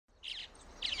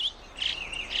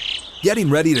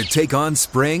Getting ready to take on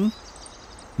spring?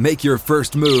 Make your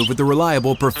first move with the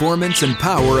reliable performance and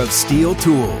power of Steel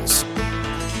tools.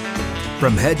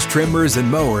 From hedge trimmers and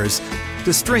mowers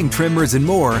to string trimmers and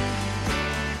more,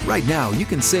 right now you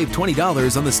can save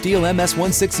 $20 on the Steel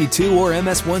MS-162 or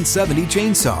MS-170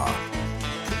 chainsaw.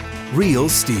 Real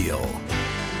Steel.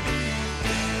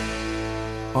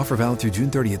 Offer valid through June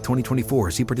 30th,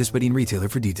 2024. See participating retailer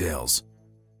for details.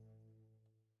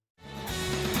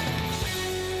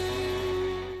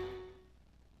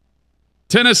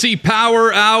 Tennessee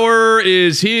Power Hour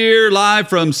is here live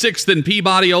from 6th and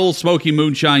Peabody, Old Smoky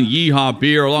Moonshine Yeehaw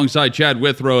Beer. Alongside Chad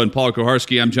Withrow and Paul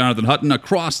Koharski, I'm Jonathan Hutton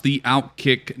across the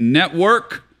Outkick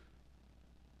Network.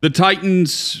 The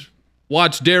Titans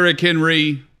watch Derrick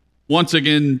Henry once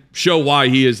again show why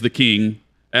he is the king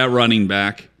at running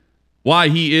back, why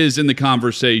he is in the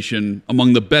conversation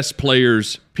among the best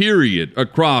players, period,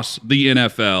 across the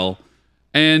NFL.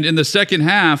 And in the second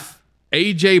half,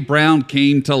 A.J. Brown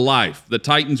came to life. The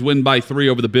Titans win by 3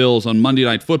 over the Bills on Monday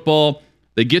Night Football.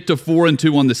 They get to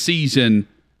 4-2 on the season.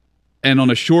 And on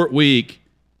a short week,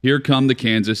 here come the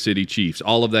Kansas City Chiefs.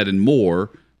 All of that and more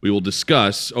we will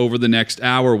discuss over the next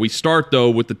hour. We start, though,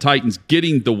 with the Titans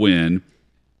getting the win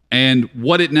and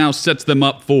what it now sets them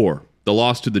up for. The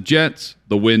loss to the Jets,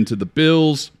 the win to the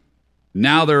Bills.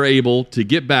 Now they're able to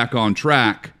get back on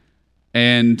track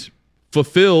and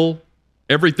fulfill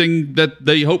everything that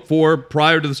they hoped for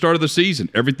prior to the start of the season.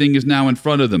 Everything is now in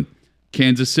front of them.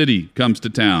 Kansas City comes to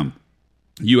town.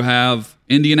 You have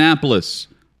Indianapolis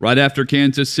right after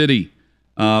Kansas City,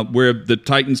 where the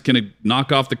Titans can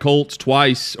knock off the Colts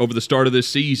twice over the start of this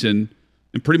season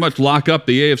and pretty much lock up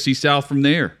the AFC South from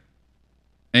there.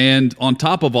 And on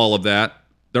top of all of that,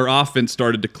 their offense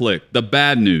started to click. The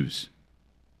bad news,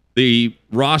 the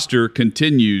roster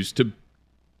continues to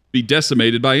be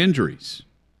decimated by injuries.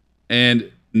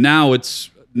 And now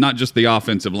it's not just the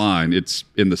offensive line, it's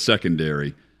in the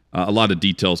secondary. A lot of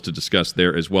details to discuss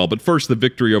there as well. But first, the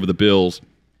victory over the Bills.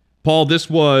 Paul, this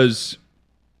was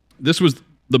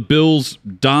the Bills'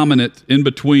 dominant in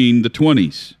between the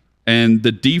 20s. And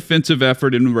the defensive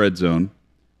effort in the red zone,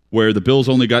 where the Bills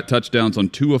only got touchdowns on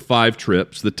 2 of 5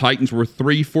 trips. The Titans were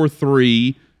 3 for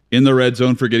 3 in the red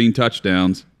zone for getting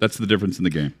touchdowns. That's the difference in the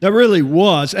game. That really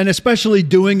was, and especially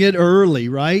doing it early,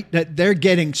 right? That they're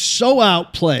getting so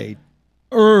outplayed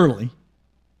early,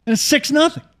 and it's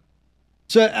 6-0.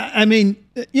 So, I mean,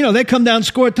 you know, they come down,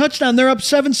 score a touchdown, they're up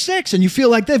 7-6, and you feel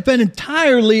like they've been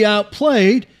entirely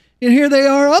outplayed, and here they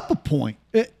are up a point.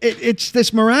 It's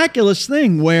this miraculous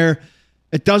thing where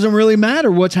it doesn't really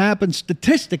matter what's happened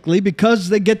statistically because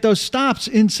they get those stops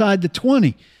inside the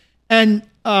 20. And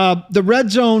the red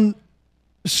zone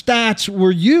stats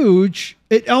were huge.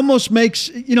 It almost makes,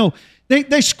 you know,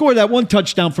 they score that one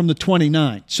touchdown from the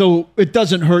 29. So it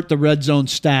doesn't hurt the red zone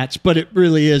stats, but it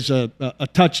really is a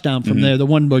touchdown from there. The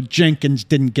one where Jenkins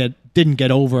didn't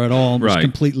get over at all and was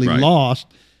completely lost.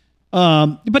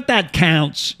 But that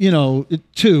counts, you know,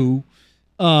 too.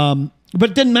 But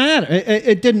it didn't matter.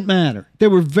 It didn't matter. They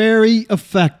were very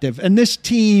effective. And this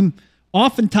team,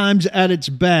 oftentimes at its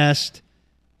best,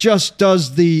 just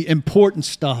does the important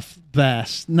stuff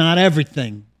best, not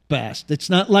everything best. It's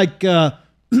not like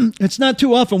it's not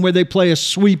too often where they play a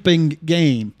sweeping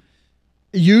game.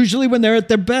 Usually when they're at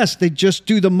their best, they just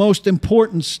do the most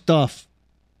important stuff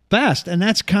best, and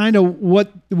that's kind of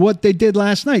what they did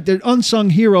last night. There are unsung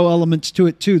hero elements to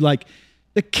it too, like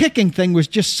the kicking thing was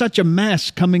just such a mess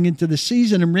coming into the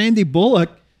season, and Randy Bullock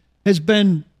has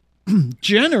been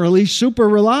generally super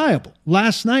reliable.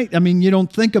 Last night, I mean, you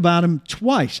don't think about him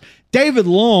twice. David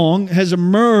Long has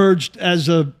emerged as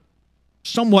a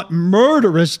somewhat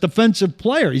murderous defensive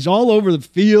player. He's all over the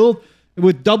field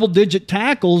with double-digit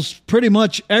tackles pretty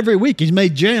much every week. He's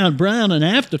made Jayon Brown an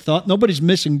afterthought. Nobody's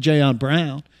missing Jayon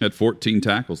Brown. Had 14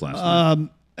 tackles last night.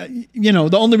 You know,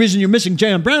 the only reason you're missing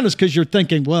Jayon Brown is because you're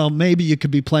thinking, well, maybe you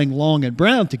could be playing Long and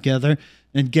Brown together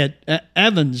and get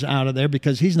Evans out of there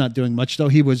because he's not doing much, though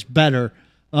he was better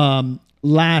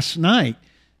last night.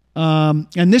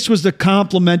 And this was the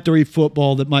complementary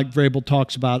football that Mike Vrabel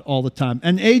talks about all the time.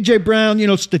 And A.J. Brown, you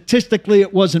know, statistically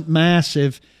it wasn't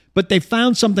massive, but they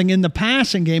found something in the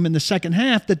passing game in the second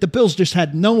half that the Bills just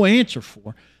had no answer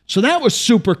for. So that was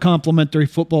super complementary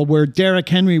football where Derrick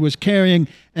Henry was carrying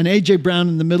and A.J. Brown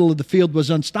in the middle of the field was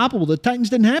unstoppable. The Titans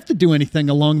didn't have to do anything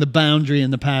along the boundary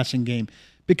in the passing game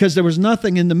because there was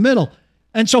nothing in the middle.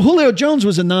 And so Julio Jones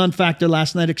was a non-factor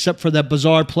last night except for that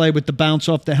bizarre play with the bounce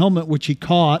off the helmet, which he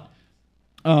caught.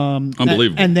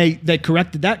 Unbelievable. And they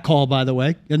corrected that call, by the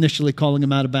way, initially calling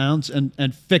him out of bounds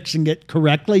and fixing it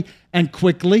correctly and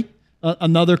quickly.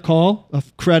 Another call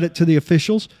of credit to the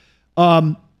officials.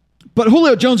 But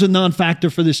Julio Jones is a non-factor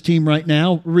for this team right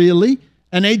now, really.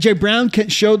 And A.J. Brown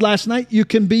showed last night you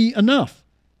can be enough.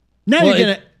 Now you're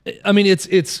going to...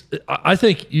 I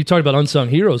think you talked about unsung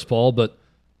heroes, Paul, but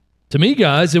to me,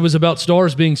 guys, it was about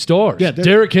stars being stars. Yeah,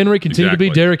 Derrick Henry continued to be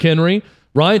Derrick Henry.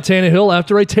 Ryan Tannehill,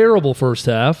 after a terrible first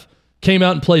half, came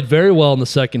out and played very well in the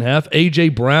second half. A.J.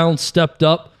 Brown stepped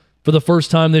up for the first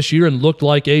time this year and looked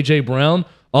like A.J. Brown.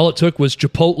 All it took was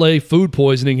Chipotle food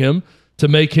poisoning him to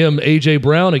make him A.J.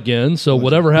 Brown again. So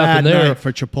whatever happened there,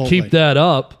 for Chipotle. Keep that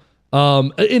up.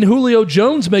 And Julio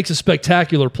Jones makes a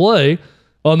spectacular play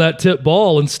on that tip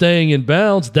ball and staying in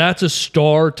bounds. That's a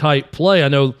star-type play. I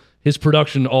know his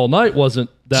production all night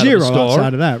wasn't that Zero of a star.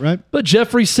 Outside of that, right? But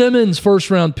Jeffrey Simmons,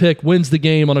 first-round pick, wins the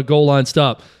game on a goal line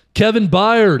stop. Kevin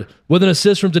Byard, with an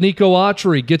assist from Danico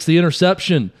Autry, gets the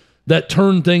interception that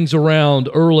turned things around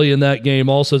early in that game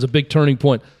also as a big turning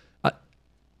point.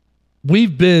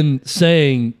 We've been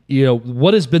saying,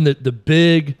 what has been the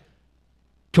big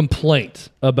complaint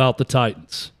about the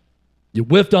Titans? You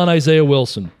whiffed on Isaiah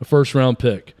Wilson, a first-round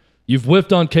pick. You've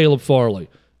whiffed on Caleb Farley.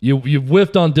 You've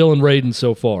whiffed on Dylan Radin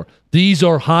so far. These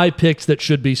are high picks that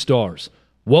should be stars.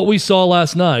 What we saw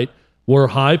last night were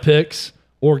high picks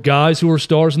or guys who are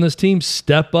stars in this team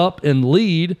step up and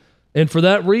lead, and for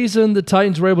that reason, the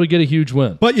Titans were able to get a huge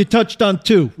win. But you touched on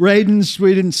two. Radin's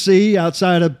we didn't see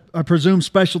outside of, I presume,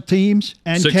 special teams.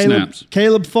 And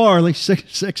Caleb Farley,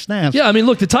 six snaps. Yeah,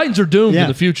 look, the Titans are doomed in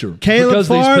the future. Caleb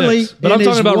Farley, but I'm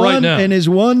talking about right now. And his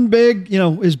one big,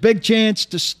 his big chance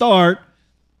to start,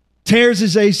 tears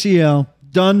his ACL,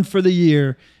 done for the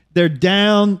year. They're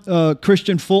down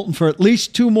Christian Fulton for at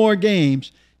least 2 more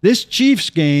games. This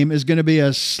Chiefs game is going to be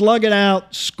a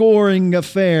slug-it-out scoring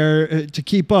affair to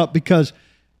keep up because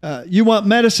you want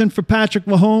medicine for Patrick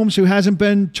Mahomes, who hasn't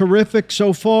been terrific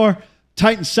so far.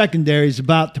 Titans secondary is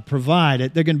about to provide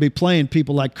it. They're going to be playing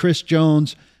people like Chris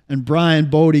Jones and Brian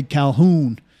Bodie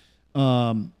Calhoun, who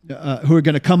are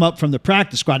going to come up from the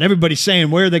practice squad. Everybody's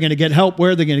saying, where are they going to get help?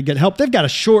 Where are they going to get help? They've got a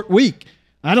short week.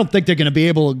 I don't think they're going to be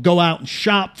able to go out and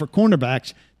shop for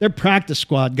cornerbacks. Their practice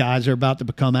squad guys are about to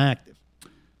become active.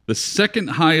 The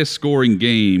second highest scoring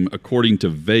game, according to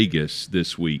Vegas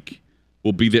this week,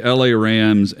 will be the LA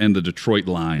Rams and the Detroit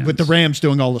Lions. With the Rams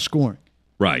doing all the scoring.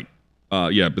 Right.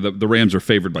 But the Rams are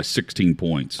favored by 16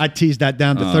 points. I teased that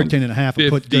down to 13.5 and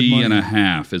put good money.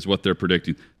 50.5 is what they're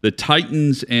predicting. The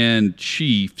Titans and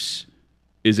Chiefs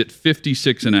is at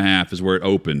 56.5 is where it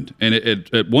opened. And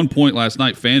at one point last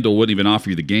night, FanDuel wouldn't even offer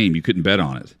you the game. You couldn't bet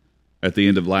on it. At the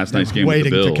end of last night's game with the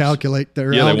Bills. Waiting to calculate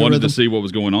their algorithm. They wanted to see what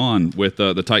was going on with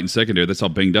the Titans secondary. That's how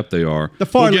banged up they are. The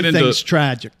Farley thing's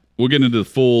tragic. We'll get into the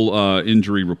full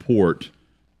injury report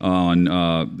on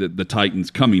the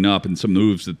Titans coming up and some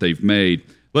moves that they've made.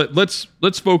 Let's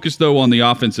focus, though, on the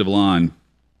offensive line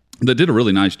that did a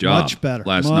really nice job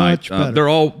last night.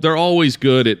 They're always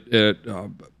good at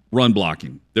run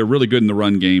blocking. They're really good in the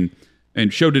run game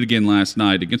and showed it again last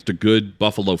night against a good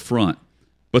Buffalo front.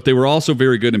 But they were also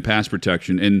very good in pass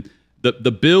protection. And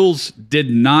the Bills did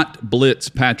not blitz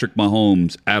Patrick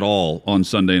Mahomes at all on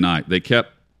Sunday night. They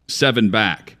kept 7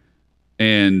 back.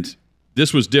 And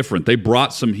this was different. They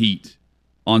brought some heat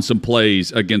on some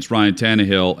plays against Ryan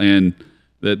Tannehill. And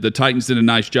the Titans did a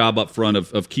nice job up front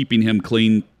of keeping him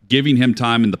clean, giving him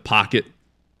time in the pocket.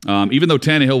 Even though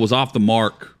Tannehill was off the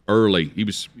mark early, he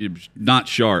was not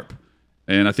sharp.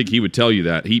 And I think he would tell you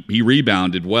that. He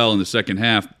rebounded well in the second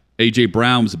half. A.J.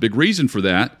 Brown was a big reason for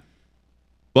that,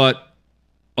 but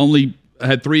only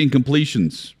had 3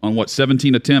 incompletions on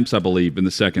 17 attempts, I believe, in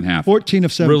the second half. 14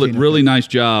 of 17. Really nice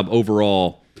job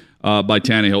overall by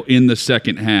Tannehill in the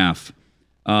second half.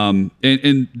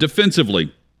 And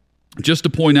defensively, just to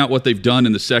point out what they've done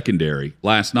in the secondary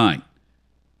last night,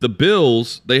 the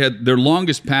Bills, they had their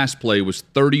longest pass play was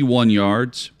 31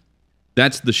 yards.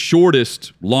 That's the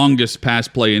shortest, longest pass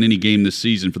play in any game this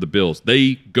season for the Bills.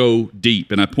 They go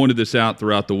deep, and I pointed this out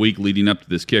throughout the week leading up to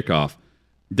this kickoff.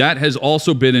 That has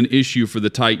also been an issue for the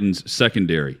Titans'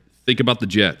 secondary. Think about the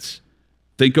Jets.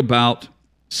 Think about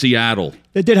Seattle.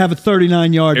 They did have a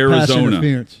 39-yard pass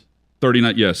interference.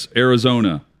 39, yes.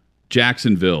 Arizona,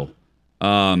 Jacksonville.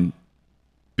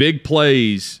 Big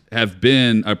plays have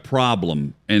been a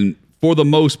problem, and for the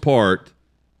most part,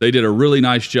 they did a really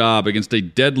nice job against a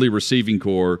deadly receiving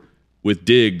core with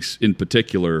Diggs in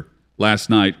particular last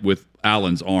night with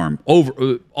Allen's arm.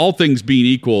 All things being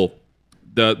equal,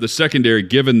 the secondary,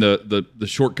 given the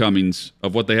shortcomings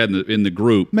of what they had in the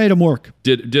group, made them work.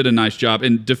 Did a nice job.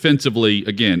 And defensively,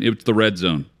 again, it was the red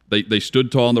zone. They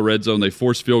stood tall in the red zone. They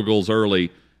forced field goals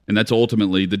early, And that's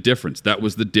ultimately the difference. That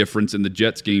was the difference in the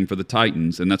Jets game for the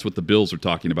Titans, and that's what the Bills are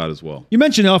talking about as well. You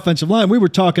mentioned the offensive line. We were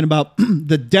talking about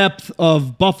the depth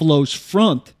of Buffalo's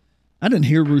front. I didn't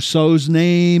hear Rousseau's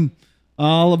name,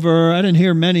 Oliver. I didn't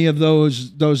hear many of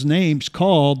those names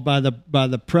called by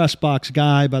the press box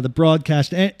guy, by the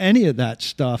broadcast, any of that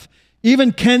stuff.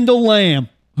 Even Kendall Lamb,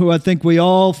 who I think we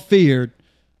all feared.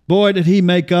 Boy, did he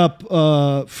make up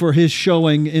for his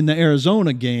showing in the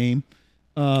Arizona game.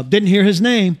 Didn't hear his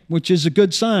name, which is a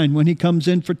good sign when he comes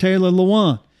in for Taylor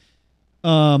Lewan.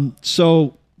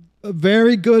 So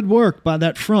very good work by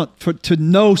that front to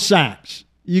no sacks.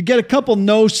 You get a couple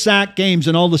no-sack games,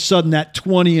 and all of a sudden that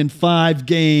 20-5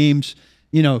 games,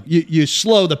 you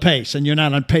slow the pace, and you're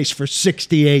not on pace for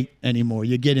 68 anymore.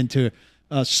 You get into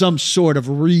some sort of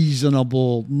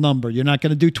reasonable number. You're not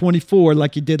going to do 24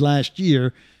 like you did last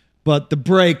year, but the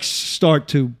brakes start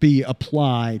to be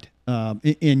applied,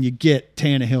 and you get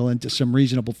Tannehill into some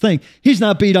reasonable thing. He's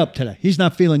not beat up today. He's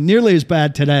not feeling nearly as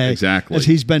bad today as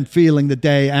he's been feeling the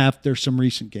day after some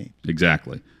recent games.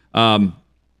 Exactly.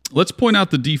 Let's point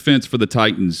out the defense for the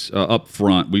Titans up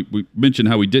front. We mentioned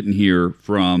how we didn't hear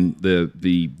from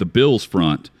the Bills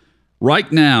front.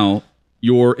 Right now,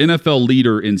 your NFL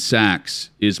leader in sacks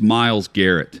is Myles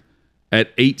Garrett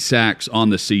at 8 sacks on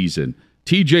the season.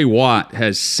 TJ Watt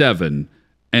has 7.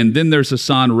 And then there's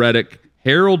Hassan Reddick,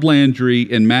 Harold Landry,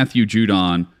 and Matthew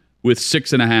Judon with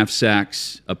 6.5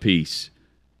 sacks apiece.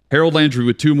 Harold Landry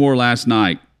with 2 more last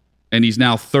night, and he's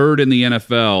now 3rd in the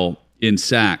NFL in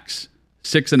sacks.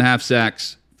 6.5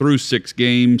 sacks through 6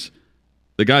 games.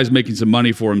 The guy's making some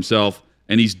money for himself,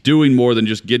 and he's doing more than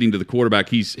just getting to the quarterback.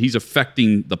 He's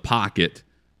affecting the pocket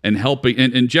and helping,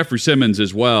 and Jeffrey Simmons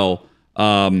as well.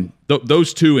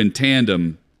 Those two in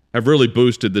tandem have really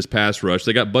boosted this pass rush.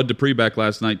 They got Bud Dupree back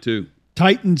last night too.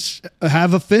 Titans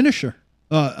have a finisher.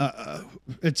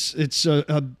 It's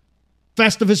a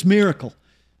Festivus miracle.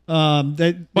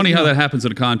 Funny how that happens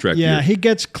in a contract year. Yeah, he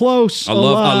gets close. I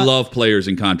love players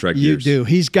in contract years. You do.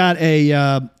 He's got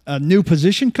a new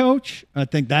position coach. I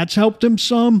think that's helped him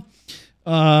some.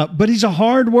 But he's a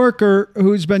hard worker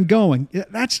who's been going.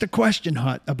 That's the question,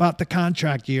 Hut, about the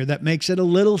contract year that makes it a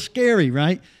little scary,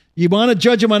 right? You want to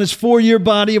judge him on his 4-year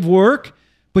body of work,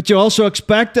 but you also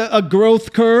expect a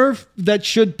growth curve that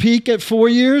should peak at 4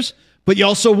 years. But you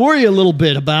also worry a little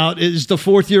bit about, is the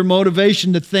 4th-year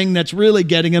motivation the thing that's really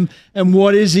getting him, and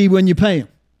what is he when you pay him?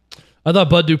 I thought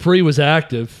Bud Dupree was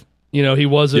active. He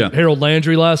wasn't Harold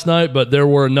Landry last night, but there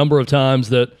were a number of times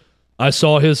that I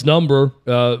saw his number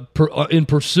in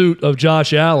pursuit of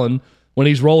Josh Allen when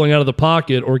he's rolling out of the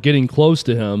pocket or getting close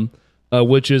to him,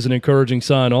 which is an encouraging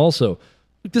sign also.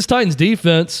 This Titans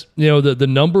defense, the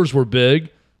numbers were big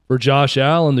for Josh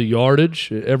Allen, the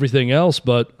yardage, everything else,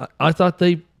 but I thought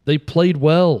they played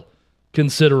well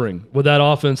considering with that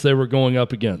offense they were going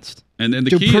up against. And the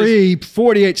Dupree,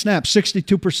 48 snaps,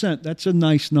 62%. That's a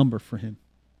nice number for him.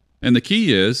 And the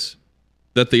key is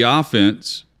that the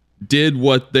offense did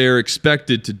what they're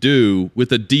expected to do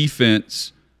with a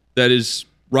defense that is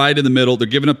right in the middle. They're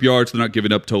giving up yards. They're not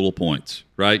giving up total points,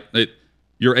 right?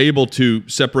 You're able to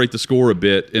separate the score a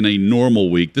bit in a normal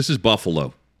week. This is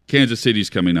Buffalo. Kansas City's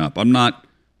coming up. I'm not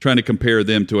trying to compare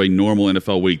them to a normal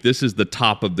NFL week. This is the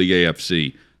top of the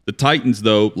AFC. The Titans,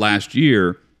 though, last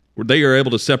year, they are able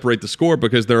to separate the score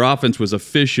because their offense was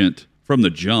efficient from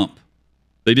the jump.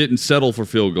 They didn't settle for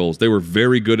field goals. They were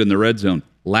very good in the red zone.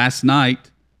 Last night,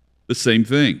 the same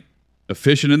thing.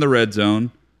 Efficient in the red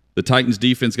zone. The Titans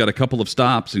defense got a couple of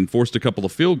stops and forced a couple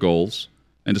of field goals.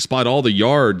 And despite all the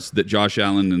yards that Josh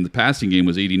Allen in the passing game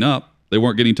was eating up, they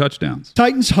weren't getting touchdowns.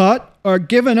 Titans Hut are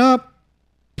giving up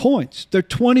points. They're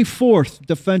 24th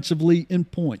defensively in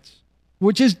points,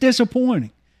 which is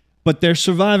disappointing. But they're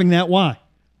surviving that. Why?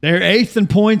 They're 8th in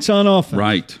points on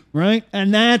offense. Right?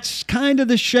 And that's kind of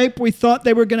the shape we thought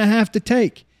they were going to have to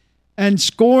take. And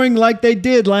scoring like they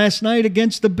did last night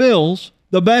against the Bills,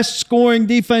 the best scoring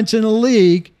defense in the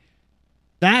league,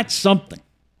 that's something.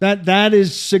 That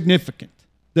is significant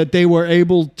that they were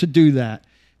able to do that.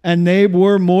 And they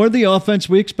were more the offense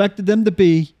we expected them to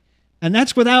be. And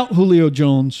that's without Julio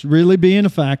Jones really being a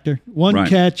factor. One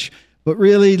catch, but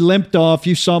really limped off.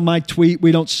 You saw my tweet.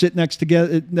 We don't sit next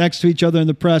to each other in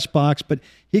the press box, but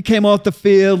he came off the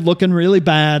field looking really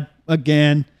bad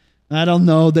again. I don't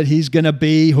know that he's going to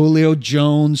be Julio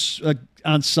Jones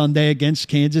on Sunday against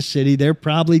Kansas City. They're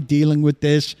probably dealing with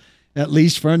this at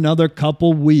least for another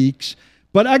couple weeks.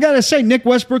 But I got to say, Nick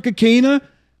Westbrook-Ikhine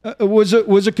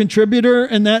was a contributor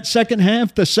in that second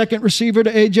half, the second receiver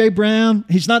to A.J. Brown.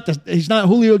 He's not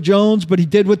Julio Jones, but he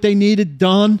did what they needed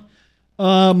done.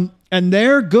 And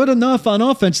they're good enough on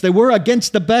offense. They were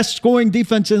against the best scoring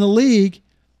defense in the league.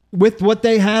 with what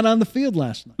they had on the field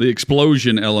last night. The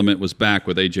explosion element was back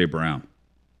with A.J. Brown.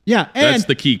 Yeah, That's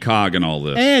the key cog in all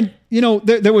this. And,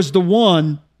 there was the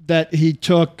one that he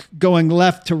took going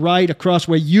left to right across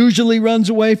where he usually runs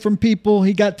away from people.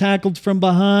 He got tackled from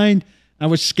behind. I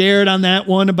was scared on that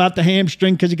one about the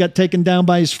hamstring because he got taken down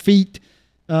by his feet.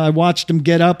 I watched him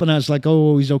get up, and I was like,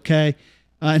 oh, he's okay.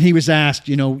 And he was asked,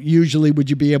 usually would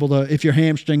you be able to, if your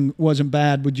hamstring wasn't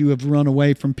bad, would you have run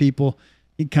away from people?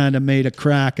 He kind of made a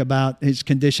crack about his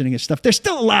conditioning and stuff. There's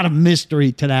still a lot of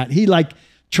mystery to that. He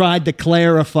tried to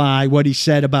clarify what he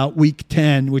said about week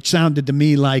 10, which sounded to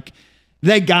me like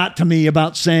they got to me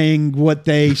about saying what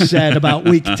they said about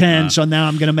week 10. So now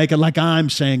I'm going to make it like I'm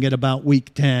saying it about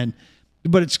week 10.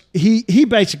 But he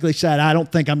basically said, I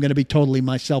don't think I'm going to be totally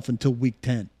myself until week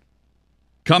 10.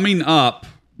 Coming up,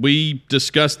 we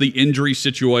discussed the injury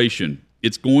situation.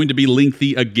 It's going to be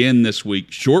lengthy again this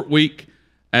week. Short week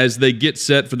as they get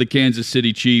set for the Kansas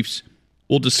City Chiefs.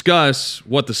 We'll discuss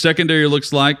what the secondary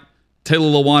looks like. Taylor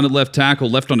Lewan at left tackle,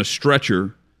 left on a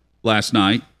stretcher last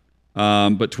night,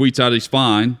 but tweets out he's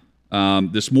fine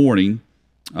this morning.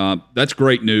 That's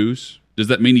great news. Does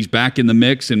that mean he's back in the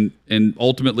mix? And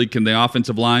ultimately, can the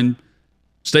offensive line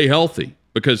stay healthy?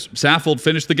 Because Saffold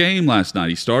finished the game last night.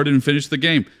 He started and finished the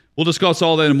game. We'll discuss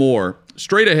all that and more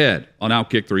straight ahead on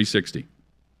Outkick 360.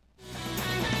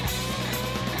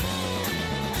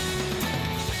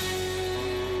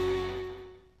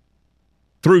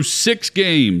 Through 6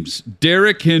 games,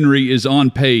 Derrick Henry is on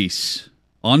pace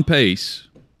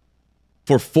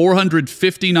for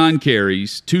 459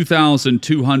 carries,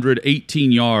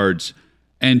 2,218 yards,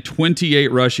 and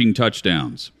 28 rushing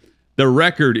touchdowns. The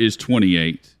record is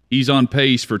 28. He's on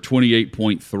pace for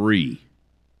 28.3.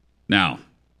 Now,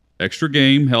 extra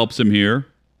game helps him here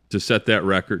to set that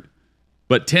record.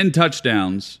 But 10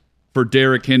 touchdowns for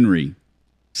Derrick Henry,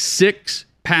 6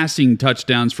 passing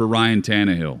touchdowns for Ryan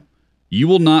Tannehill. You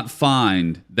will not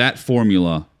find that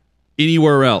formula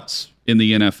anywhere else in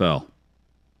the NFL.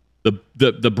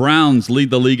 The Browns lead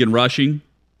the league in rushing.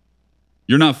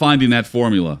 You're not finding that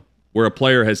formula where a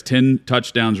player has 10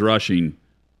 touchdowns rushing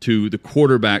to the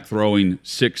quarterback throwing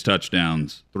 6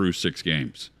 touchdowns through 6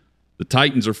 games. The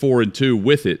Titans are 4-2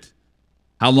 with it.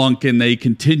 How long can they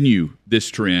continue this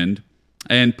trend?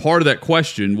 And part of that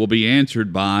question will be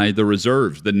answered by the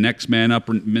reserves, the next man up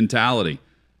mentality.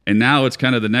 And now it's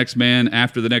kind of the next man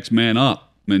after the next man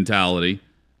up mentality,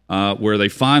 where they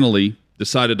finally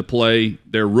decided to play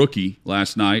their rookie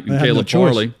last night, Caleb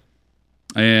Farley,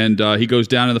 and he goes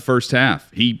down in the first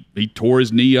half. He tore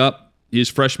his knee up his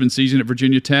freshman season at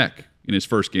Virginia Tech in his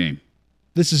first game.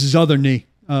 This is his other knee.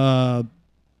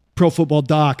 Pro Football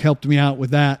Doc helped me out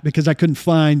with that because I couldn't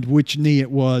find which knee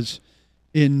it was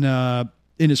in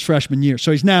his freshman year.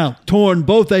 So he's now torn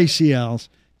both ACLs.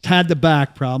 He's had the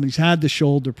back problem. He's had the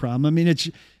shoulder problem. I mean,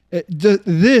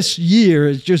 this year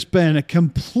has just been a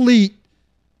complete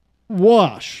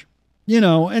wash,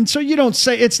 and so you don't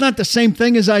say it's not the same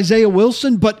thing as Isaiah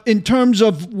Wilson, but in terms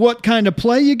of what kind of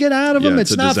play you get out of him,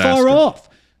 it's not far off.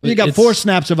 You got 4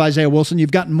 snaps of Isaiah Wilson.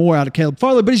 You've gotten more out of Caleb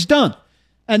Farley, but he's done.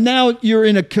 And now you're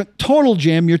in a total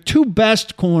jam. Your 2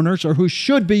 best corners, or who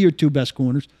should be your 2 best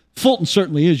corners, Fulton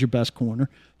certainly is your best corner.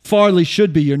 Farley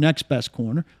should be your next best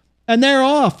corner. And they're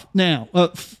off now.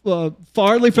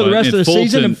 Farley for the rest of the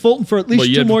season and Fulton for at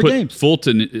least 2 more games.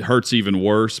 Fulton hurts even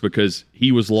worse because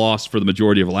he was lost for the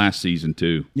majority of last season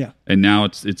too. Yeah. And now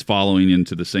it's following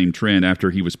into the same trend after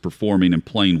he was performing and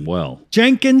playing well.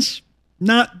 Jenkins,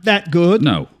 not that good.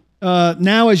 No.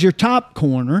 Now as your top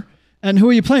corner. And who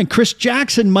are you playing? Chris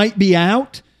Jackson might be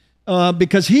out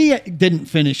because he didn't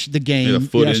finish the game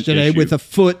yesterday with a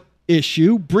foot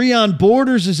issue. Breon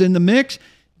Borders is in the mix.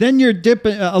 Then you're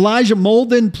dipping. Elijah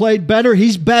Molden played better.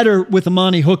 He's better with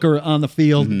Amani Hooker on the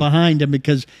field behind him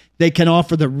because they can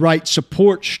offer the right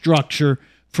support structure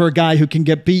for a guy who can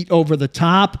get beat over the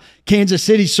top. Kansas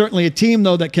City's certainly a team,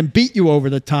 though, that can beat you over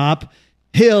the top.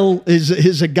 Hill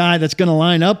is a guy that's going to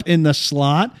line up in the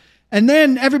slot. And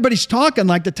then everybody's talking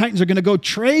like the Titans are going to go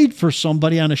trade for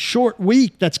somebody on a short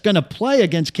week that's going to play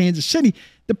against Kansas City.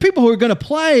 The people who are going to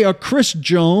play are Chris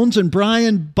Jones and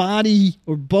Brian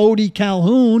Bodie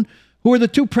Calhoun, who are the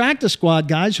 2 practice squad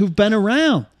guys who've been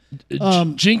around.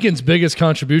 Jenkins' biggest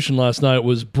contribution last night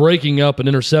was breaking up an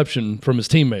interception from his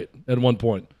teammate at one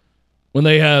point. When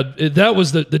they had that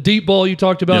was the deep ball you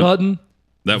talked about, Hutton.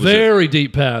 That was very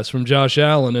deep pass from Josh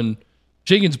Allen, and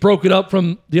Jenkins broke it up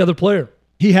from the other player.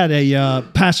 He had a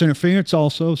pass interference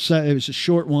also. It was a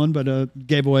short one, but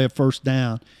gave away a first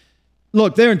down.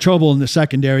 look, they're in trouble in the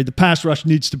secondary. The pass rush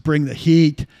needs to bring the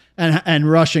heat, and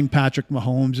rushing Patrick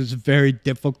Mahomes is a very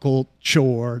difficult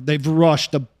chore. They've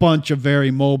rushed a bunch of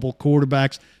very mobile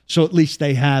quarterbacks, so at least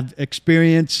they have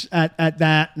experience at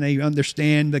that, and they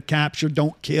understand the capture,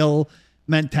 don't kill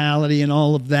mentality and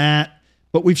all of that.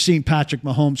 But we've seen Patrick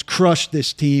Mahomes crush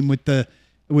this team with the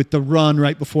run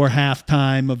right before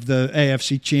halftime of the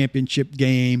AFC Championship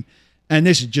game. And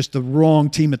this is just the wrong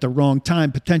team at the wrong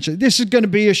time, potentially. This is going to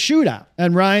be a shootout.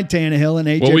 And Ryan Tannehill and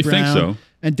A.J. Brown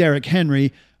and Derrick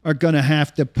Henry are going to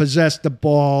have to possess the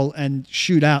ball and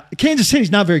shoot out. Kansas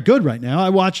City's not very good right now. I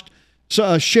watched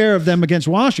a share of them against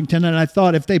Washington, and I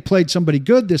thought if they played somebody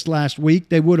good this last week,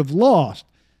 they would have lost.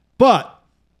 But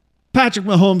Patrick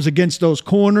Mahomes against those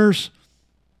corners,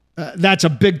 that's a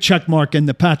big check mark in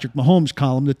the Patrick Mahomes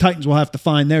column. The Titans will have to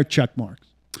find their check marks.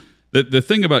 The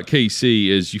thing about KC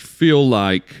is you feel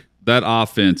like that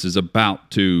offense is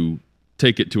about to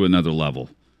take it to another level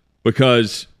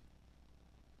because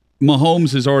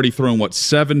Mahomes has already thrown,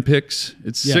 7 picks?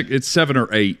 It's 7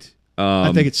 or 8.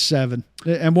 I think it's 7.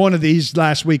 And one of these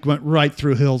last week went right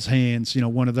through Hill's hands,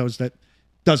 one of those that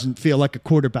doesn't feel like a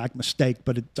quarterback mistake,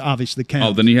 but it obviously counts.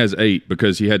 Oh, then he has 8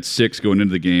 because he had 6 going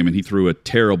into the game, and he threw a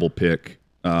terrible pick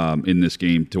in this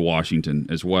game to Washington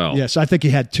as well. Yes, I think he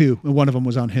had 2, and one of them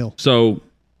was on Hill. So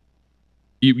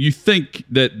you think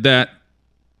that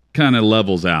kind of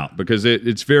levels out because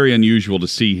it's very unusual to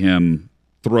see him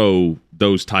throw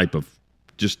those type of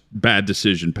just bad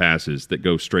decision passes that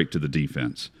go straight to the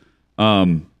defense.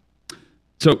 So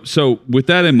with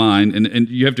that in mind, and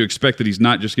you have to expect that he's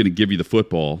not just going to give you the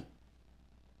football.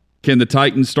 Can the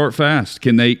Titans start fast?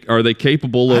 Are they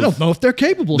capable of? I don't know if they're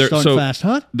capable of starting fast,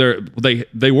 huh?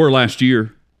 They were last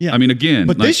year. Yeah. I mean, again,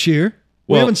 but this year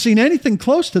we haven't seen anything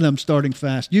close to them starting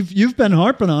fast. You've been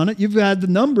harping on it. You've had the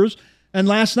numbers, and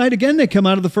last night again they come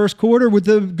out of the first quarter with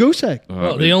the goose egg.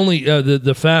 Well,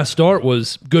 the fast start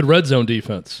was good red zone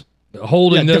defense.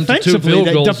 Holding them to 2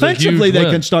 field goals. Defensively, they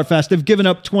can start fast. They've given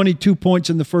up 22 points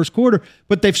in the first quarter,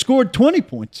 but they've scored 20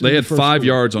 points. They had 5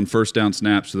 yards on first down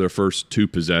snaps to their first 2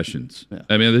 possessions. Yeah.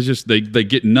 I mean, they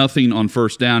get nothing on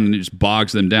first down, and it just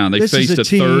bogs them down. They faced a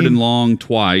 3rd and long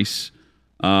twice.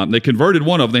 They converted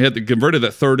one of them. They converted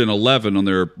that 3rd and 11 on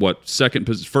their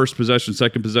first possession,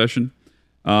 second possession,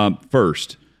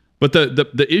 first. But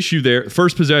the issue there,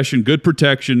 first possession, good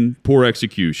protection, poor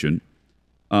execution.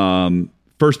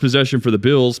 First possession for the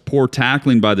Bills, poor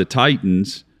tackling by the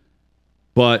Titans,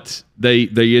 but they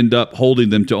end up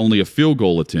holding them to only a field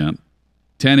goal attempt.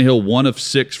 Tannehill 1 of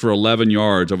 6 for 11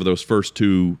 yards over those first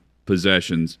 2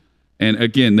 possessions. And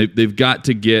again, they've got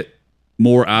to get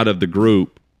more out of the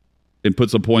group and put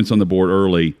some points on the board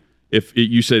early.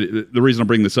 You said the reason I'm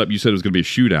bringing this up, you said it was going to be a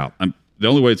shootout. The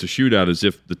only way it's a shootout is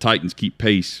if the Titans keep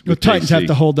pace. The Titans have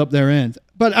to hold up their end.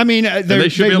 But, I mean, they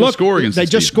should be able to score against They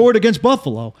just scored against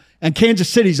Buffalo. And Kansas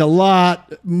City's a lot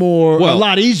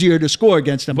easier to score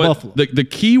against than Buffalo. The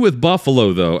key with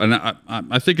Buffalo, though, and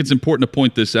I think it's important to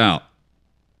point this out,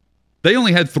 they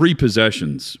only had 3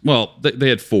 possessions. Well, they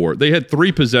had 4. They had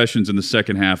 3 possessions in the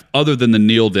second half other than the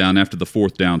kneel down after the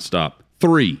 4th down stop.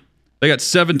 3. They got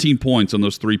 17 points on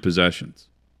those 3 possessions.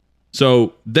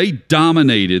 So they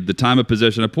dominated the time of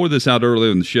possession. I poured this out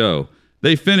earlier in the show.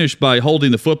 They finished by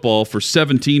holding the football for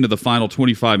 17 of the final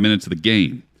 25 minutes of the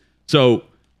game. So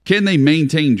can they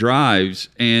maintain drives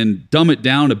and dumb it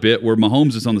down a bit where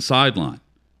Mahomes is on the sideline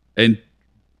and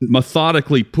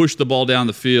methodically push the ball down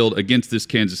the field against this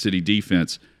Kansas City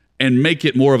defense and make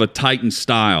it more of a Titan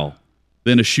style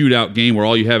than a shootout game where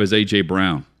all you have is A.J.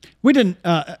 Brown? We didn't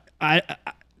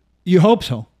you hope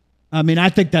so. I mean, I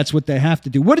think that's what they have to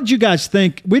do. What did you guys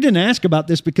think? We didn't ask about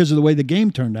this because of the way the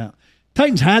game turned out.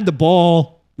 Titans had the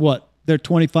ball, they're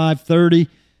 25-30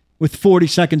 with 40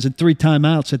 seconds and 3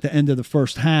 timeouts at the end of the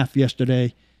first half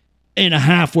yesterday in a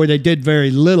half where they did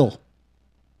very little.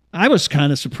 I was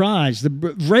kind of surprised.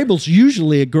 Vrabel's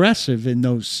usually aggressive in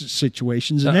those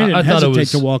situations, and they didn't hesitate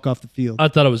to walk off the field. I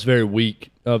thought it was very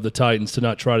weak of the Titans to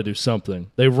not try to do something.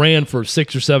 They ran for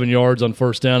 6 or 7 yards on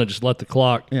first down and just let the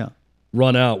clock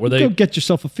run out. Where go get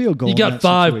yourself a field goal. You got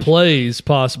 5 plays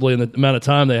possibly in the amount of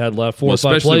time they had left, 4 or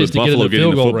 5 plays to get in the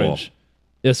field goal range.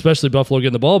 Especially Buffalo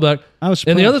getting the ball back. I was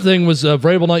surprised. And the other thing was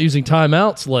Vrabel not using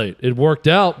timeouts late. It worked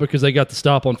out because they got the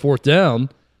stop on 4th down,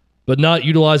 but not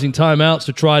utilizing timeouts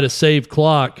to try to save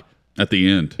clock at the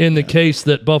end. In the case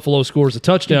that Buffalo scores a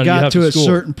touchdown, he got you have to a score.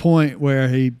 certain point where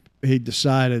he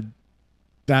decided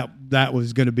that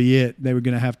was going to be it. They were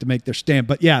going to have to make their stand.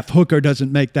 But yeah, if Hooker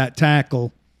doesn't make that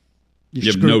tackle,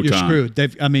 you're screwed.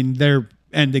 They're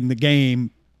ending the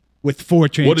game with 4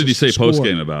 chances. What did he say post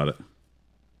game about it?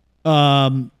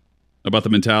 about the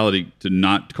mentality to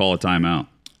not call a timeout.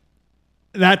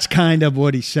 That's kind of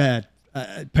what he said,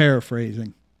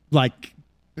 paraphrasing. Like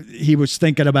he was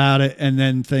thinking about it, and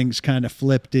then things kind of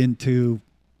flipped into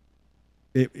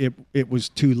it was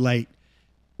too late.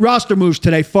 Roster moves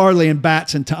today. Farley and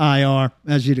Batson to IR,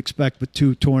 as you'd expect with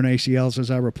 2 torn ACLs,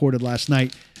 as I reported last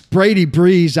night. Brady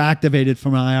Breeze activated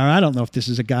from IR. I don't know if this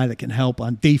is a guy that can help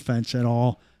on defense at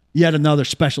all. Yet another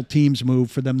special teams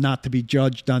move for them not to be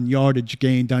judged on yardage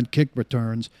gained on kick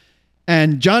returns.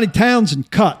 And Johnny Townsend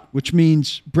cut, which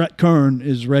means Brett Kern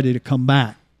is ready to come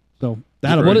back. So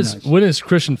that'll be nice. When is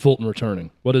Christian Fulton returning?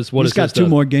 He's got 2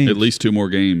 more games. At least 2 more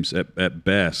games at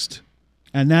best.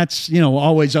 And that's,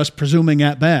 always us presuming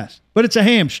at best. But it's a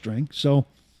hamstring, so,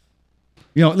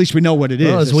 at least we know what it is.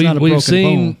 Well, as it's not a broken we've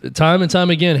seen bone. time and time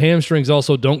again, hamstrings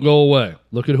also don't go away.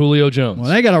 Look at Julio Jones. Well,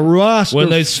 they got a roster when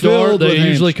they start, filled they with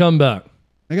usually come back.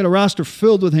 They got a roster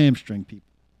filled with hamstring people.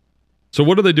 So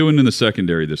what are they doing in the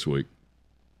secondary this week?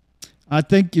 I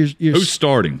think you're Who's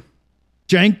starting?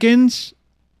 Jenkins,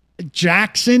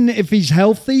 Jackson, if he's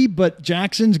healthy, but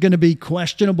Jackson's going to be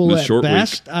questionable at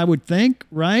best, I would think,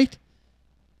 right?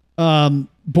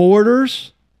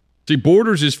 Borders. See,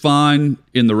 Borders is fine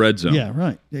in the red zone. Yeah,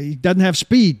 right. He doesn't have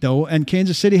speed, though, and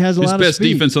Kansas City has a lot of speed. His best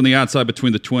defense on the outside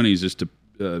between the 20s is to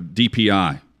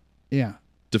DPI. Yeah.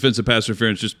 Defensive pass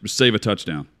interference, just save a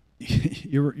touchdown.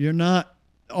 You're not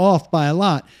off by a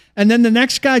lot. And then the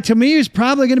next guy to me is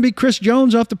probably going to be Chris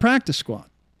Jones off the practice squad.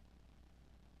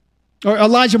 Or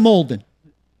Elijah Molden,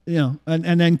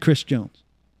 and then Chris Jones.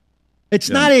 It's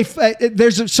not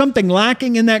there's something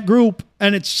lacking in that group,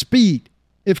 and it's speed.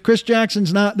 If Chris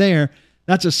Jackson's not there,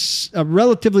 that's a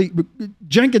relatively –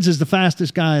 Jenkins is the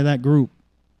fastest guy of that group.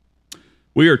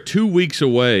 We are 2 weeks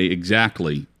away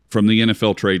exactly from the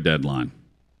NFL trade deadline.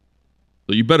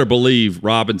 So you better believe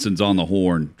Robinson's on the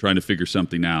horn trying to figure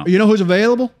something out. You know who's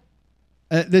available?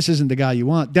 This isn't the guy you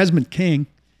want. Desmond King.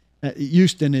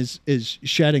 Houston is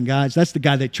shedding guys. That's the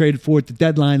guy they traded for at the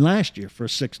deadline last year for a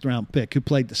 6th-round pick who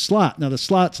played the slot. Now, the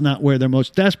slot's not where they're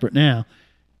most desperate now.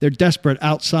 They're desperate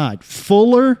outside.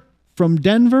 Fuller from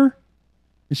Denver.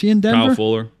 Is he in Denver? Kyle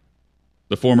Fuller,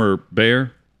 the former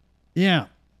Bear. Yeah.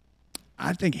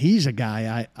 I think he's a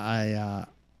guy.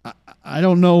 I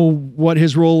don't know what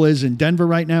his role is in Denver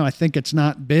right now. I think it's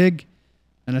not big,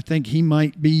 and I think he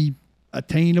might be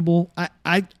attainable.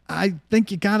 I think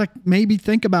you got to maybe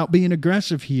think about being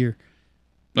aggressive here.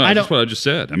 No, that's what I just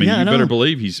said. I mean, you better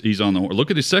believe he's on the horn. Look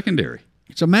at his secondary.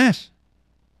 It's a mess.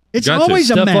 It's always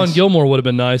a mess. Stephon Gilmore would have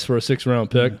been nice for a 6th-round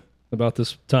pick about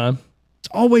this time. It's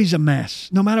always a mess.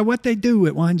 No matter what they do,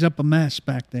 it winds up a mess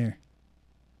back there.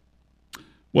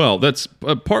 Well, that's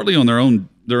partly on their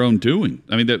own doing.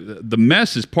 I mean, the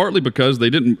mess is partly because they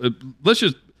didn't.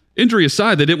 Injury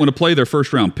aside, they didn't want to play their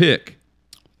 1st-round pick.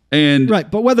 And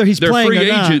right, but whether he's playing or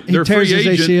not, he tears his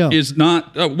ACL. Is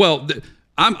not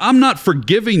I'm not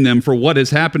forgiving them for what has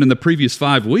happened in the previous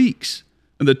 5 weeks.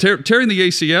 And the tearing the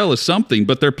ACL is something,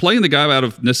 but they're playing the guy out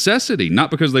of necessity,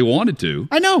 not because they wanted to.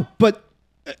 I know, but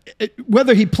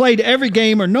whether he played every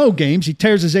game or no games, he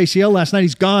tears his ACL last night.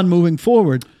 He's gone moving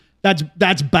forward.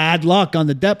 That's bad luck on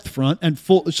the depth front, and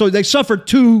so they suffered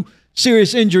 2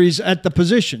 serious injuries at the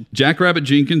position. Jackrabbit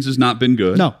Jenkins has not been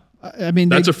good. No. I mean,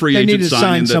 that's a free agent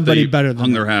signing that somebody they better than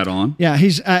hung their hat on. Yeah,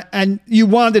 he's and you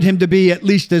wanted him to be at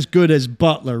least as good as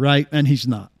Butler, right? And he's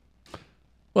not.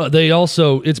 Well,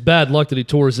 it's bad luck that he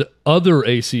tore his other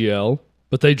ACL,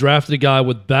 but they drafted a guy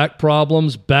with back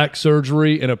problems, back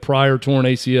surgery, and a prior torn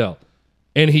ACL.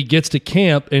 And he gets to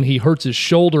camp and he hurts his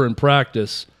shoulder in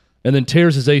practice and then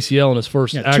tears his ACL in his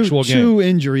first actual game. 2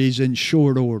 injuries in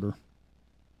short order.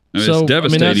 It's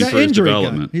devastating for his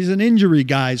development. Guy. He's an injury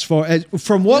guy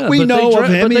from what we know of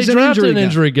him. He's an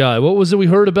injury guy. What was it we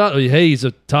heard about? Hey, he's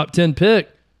a top 10 pick,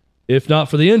 if not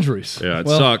for the injuries. Yeah, it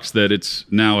sucks that it's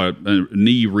now a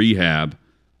knee rehab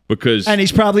and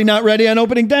he's probably not ready on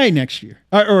opening day next year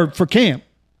or for camp.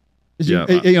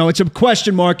 It's a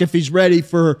question mark if he's ready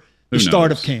for the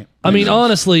start of camp. I mean,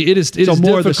 honestly, it is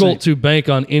difficult to bank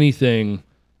on anything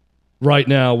right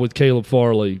now with Caleb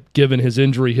Farley, given his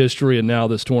injury history and now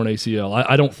this torn ACL.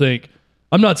 I don't think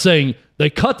 – I'm not saying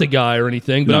they cut the guy or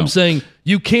anything, but I'm saying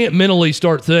you can't mentally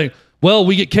start thinking, well,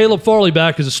 we get Caleb Farley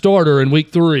back as a starter in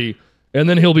week 3, and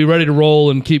then he'll be ready to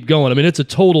roll and keep going. I mean, it's a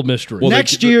total mystery. Well,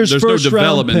 next year's there's first no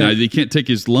development round now. pick. They can't take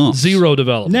his lumps. 0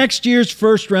 development. Next year's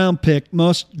first-round pick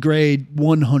must grade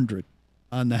 100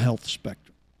 on the health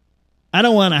spectrum. I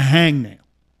don't want to hang now.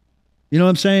 You know what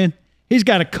I'm saying? He's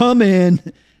got to come in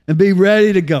and be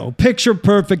ready to go. Picture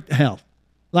perfect health.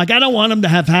 Like, I don't want him to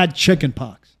have had chicken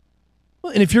pox.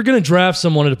 Well, and if you're going to draft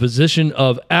someone at a position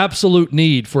of absolute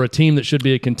need for a team that should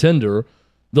be a contender,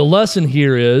 The lesson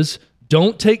here is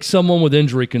don't take someone with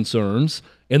injury concerns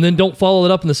and then don't follow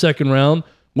it up in the second round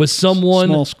with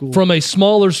someone from a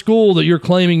smaller school that you're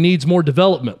claiming needs more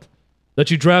development,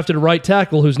 that you drafted a right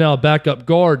tackle who's now a backup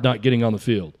guard not getting on the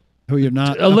field. Who you're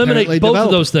not eliminate both developing.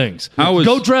 of those things.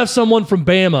 Go draft someone from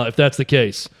Bama if that's the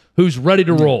case, who's ready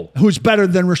to roll. Who's better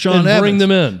than Rashaan Evans. Bring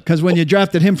them in. Because when you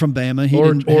drafted him from Bama, he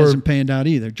hasn't panned out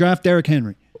either. Draft Derrick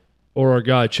Henry. Or our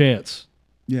guy Chance.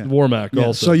 Yeah. Warmack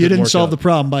also. So you didn't solve the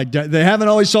problem they haven't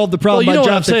always solved the problem by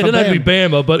drafting from Bama. It doesn't have to be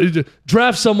Bama, but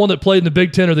draft someone that played in the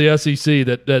Big Ten or the SEC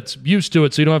that's used to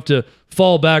it, so you don't have to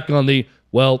fall back on he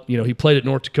played at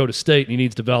North Dakota State and he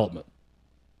needs development.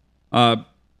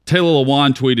 Taylor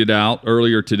Lewan tweeted out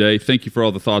earlier today, "Thank you for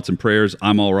all the thoughts and prayers.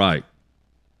 I'm all right."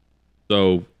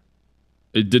 So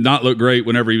it did not look great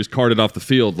whenever he was carted off the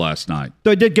field last night. So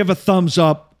he did give a thumbs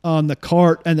up on the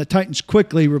cart, and the Titans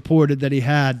quickly reported that he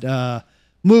had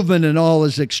movement in all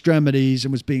his extremities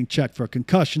and was being checked for a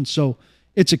concussion. So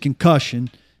it's a concussion.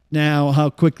 Now,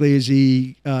 how quickly is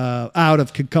he out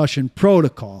of concussion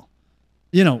protocol?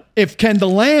 If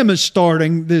Kendall Lamb is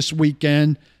starting this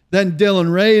weekend, then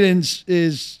Dylan Radins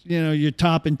is, your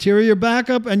top interior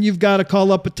backup, and you've got to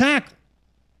call up a tackle.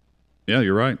 Yeah,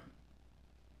 you're right.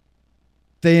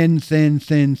 Thin.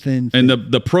 And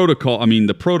the protocol,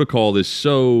 the protocol is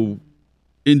so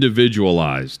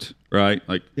individualized, right?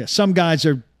 Some guys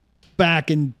are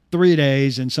back in 3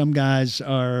 days and some guys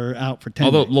are out for 10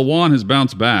 Although days. Lewan has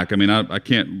bounced back. I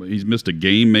can't, he's missed a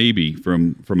game maybe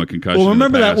from a concussion. Well,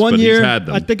 remember in the past, that one year, he's had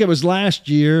them. I think it was last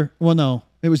year. Well, no,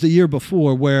 it was the year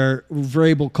before where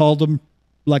Vrabel called him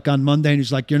on Monday and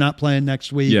he's like, "You're not playing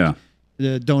next week. Yeah.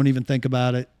 Don't even think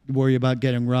about it. Worry about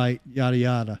getting right, yada,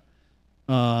 yada."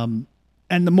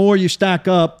 And the more you stack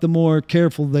up, the more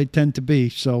careful they tend to be.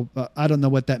 So I don't know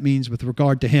what that means with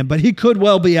regard to him, but he could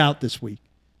well be out this week.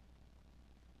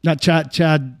 Now, Chad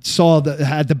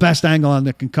had the best angle on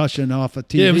the concussion off of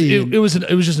TV. Yeah, it was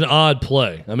just an odd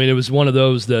play. It was one of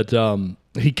those that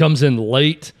he comes in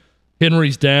late,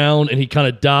 Henry's down, and he kind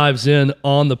of dives in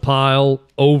on the pile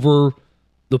over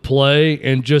the play,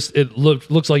 and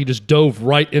looks like he just dove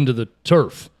right into the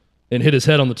turf and hit his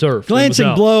head on the turf.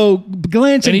 Glancing blow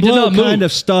kind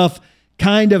of stuff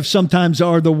kind of sometimes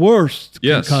are the worst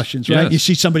concussions, right? Yes. You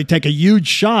see somebody take a huge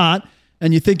shot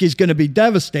and you think he's going to be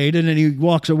devastated and he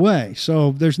walks away.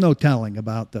 So there's no telling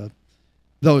about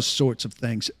those sorts of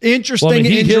things. Interesting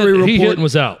injury report. He hit and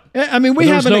was out. We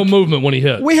there have was no movement when he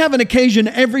hit. We have an occasion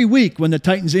every week when the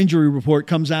Titans injury report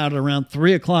comes out at around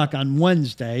 3:00 on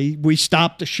Wednesday. We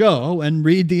stop the show and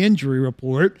read the injury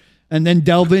report and then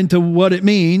delve into what it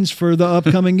means for the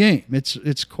upcoming game.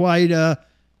 It's quite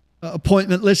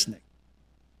appointment listening.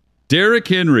 Derrick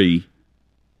Henry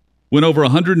went over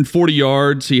 140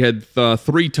 yards. He had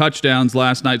 3 touchdowns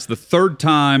last night. It's the fifth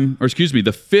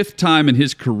time in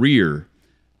his career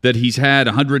that he's had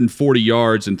 140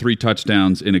 yards and 3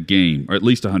 touchdowns in a game, or at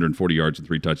least 140 yards and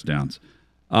 3 touchdowns.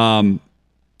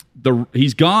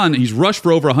 He's rushed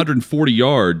for over 140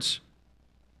 yards.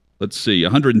 Let's see,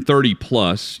 130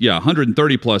 plus. Yeah,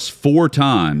 130 plus 4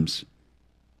 times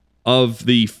of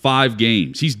the 5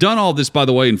 games. He's done all this, by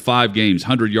the way, in 5 games,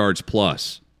 100 yards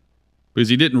plus. Because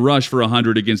he didn't rush for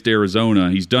 100 against Arizona.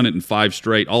 He's done it in 5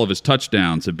 straight. All of his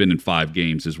touchdowns have been in 5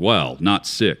 games as well, not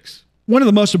 6. One of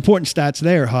the most important stats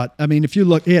there, Hut. If you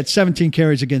look, he had 17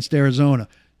 carries against Arizona.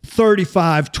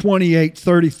 35, 28,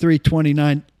 33,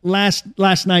 29.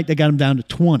 Last night, they got him down to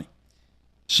 20.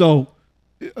 So,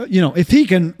 if he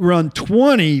can run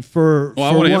 20 for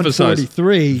I want to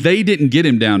 143. Emphasize, they didn't get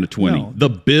him down to 20. No. The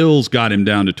Bills got him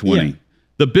down to 20. Yeah.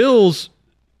 The Bills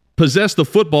possessed the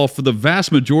football for the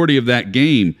vast majority of that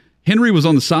game. Henry was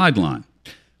on the sideline.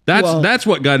 That's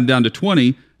what got him down to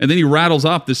 20, and then he rattles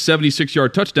off this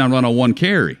 76-yard touchdown run on 1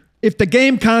 carry. If the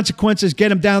game consequences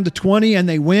get him down to 20 and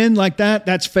they win like that,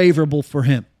 that's favorable for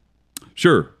him.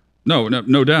 Sure. No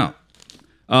doubt.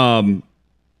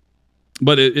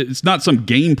 But it's not some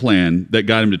game plan that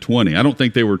got him to 20. I don't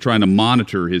think they were trying to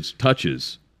monitor his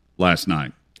touches last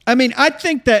night. I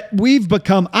think that we've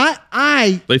become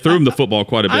they threw him the football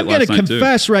quite a bit last night, too. I'm going to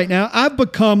confess right now, I've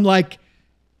become like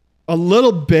a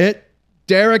little bit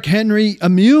Derrick Henry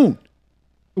immune.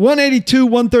 182,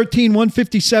 113,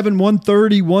 157,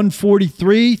 130,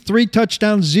 143, 3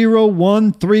 touchdowns, 0,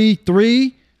 1, 3,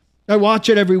 3. I watch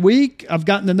it every week. I've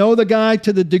gotten to know the guy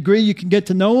to the degree you can get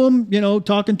to know him,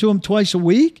 talking to him twice a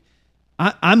week.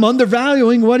 I'm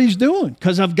undervaluing what he's doing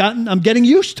because I'm getting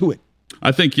used to it.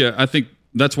 I think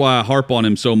that's why I harp on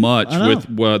him so much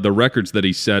with the records that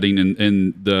he's setting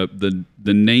and the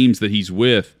names that he's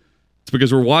with. It's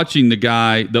because we're watching the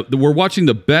guy. We're watching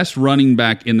the best running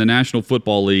back in the National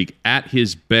Football League at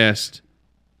his best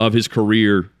of his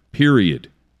career, period.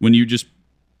 When you just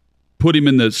put him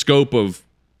in the scope of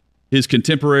his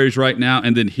contemporaries right now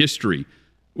and then history.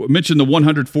 I mentioned the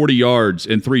 140 yards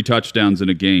and 3 touchdowns in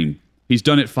a game. He's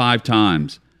done it 5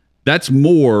 times. That's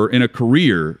more in a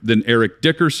career than Eric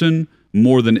Dickerson,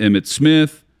 more than Emmitt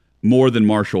Smith, more than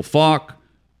Marshall Faulk.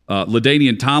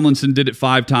 LaDainian Tomlinson did it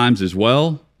 5 times as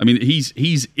well. I mean, he's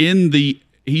in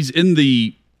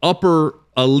the upper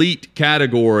elite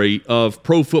category of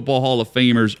Pro Football Hall of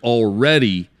Famers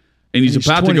already, and he's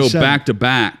about 27. To go back to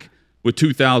back with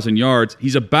 2,000 yards.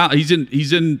 He's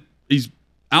outpacing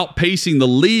the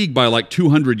league by like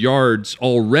 200 yards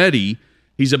already.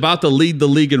 He's about to lead the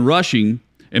league in rushing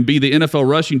and be the NFL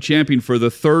rushing champion for the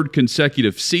 3rd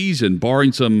consecutive season,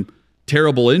 barring some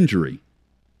terrible injury.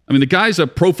 I mean, the guy's a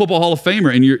Pro Football Hall of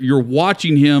Famer, and you're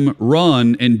watching him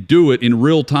run and do it in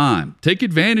real time. Take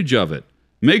advantage of it.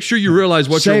 Make sure you realize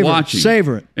what you're watching.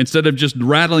 Savor it. Instead of just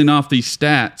rattling off these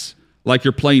stats like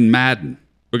you're playing Madden,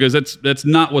 because that's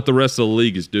not what the rest of the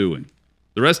league is doing.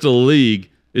 The rest of the league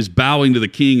is bowing to the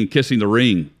king and kissing the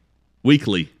ring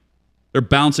weekly. They're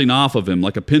bouncing off of him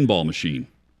like a pinball machine.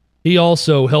 He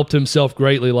also helped himself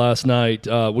greatly last night.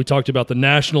 We talked about the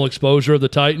national exposure of the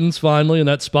Titans finally in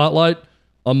that spotlight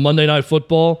on Monday Night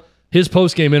Football. His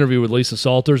post-game interview with Lisa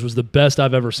Salters was the best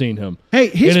I've ever seen him. Hey,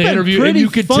 he's in an been interview, pretty and you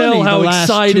could funny tell how the last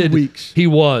excited 2 weeks. he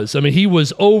was. I mean, he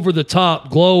was over the top,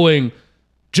 glowing,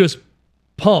 just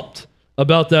pumped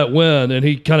about that win, and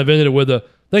he kind of ended it with a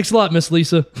 "Thanks a lot, Miss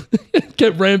Lisa."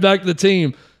 Ran back to the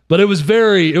team, but it was a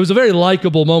very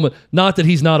likable moment. Not that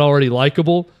he's not already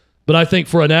likable, but I think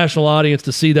for a national audience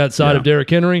to see that side of Derrick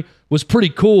Henry was pretty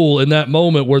cool in that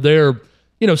moment where they're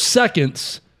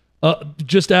seconds.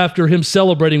 Just after him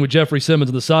celebrating with Jeffrey Simmons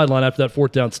on the sideline after that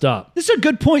 4th down stop. This is a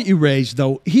good point you raised,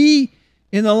 though. He,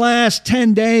 in the last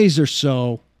 10 days or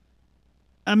so,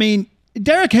 I mean,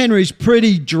 Derrick Henry's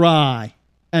pretty dry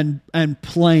and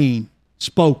plain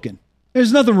spoken.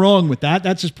 There's nothing wrong with that.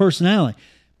 That's his personality.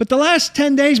 But the last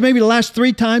 10 days, maybe the last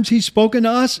 3 times he's spoken to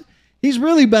us, he's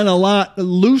really been a lot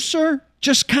looser,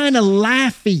 just kind of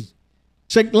laughy.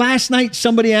 It's like last night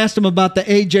somebody asked him about the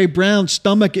A.J. Brown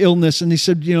stomach illness, and he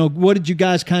said, what did you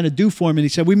guys kind of do for him? And he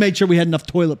said, we made sure we had enough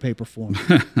toilet paper for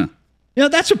him.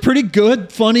 That's a pretty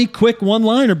good, funny, quick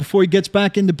one-liner before he gets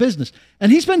back into business. And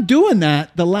he's been doing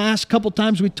that the last couple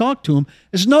times we talked to him.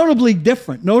 It's notably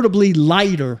different, notably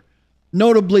lighter,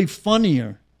 notably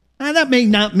funnier. Now, that may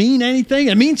not mean anything.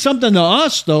 It means something to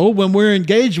us, though, when we're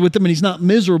engaged with him and he's not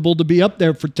miserable to be up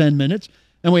there for 10 minutes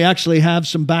and we actually have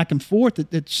some back and forth.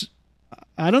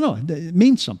 I don't know. It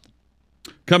means something.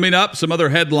 Coming up, some other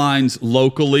headlines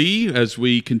locally as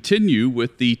we continue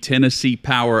with the Tennessee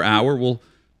Power Hour. We'll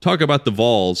talk about the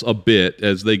Vols a bit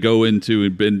as they go into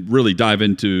and really dive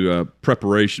into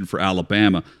preparation for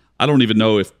Alabama. I don't even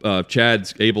know if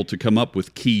Chad's able to come up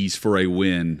with keys for a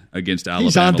win against Alabama.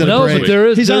 He's on to the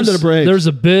Braves. He's on to the Braves. There's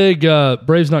a big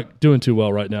Braves not doing too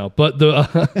well right now, but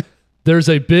there's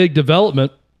a big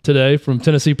development today from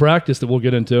Tennessee practice that we'll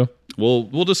get into.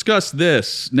 We'll discuss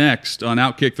this next on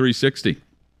Outkick 360.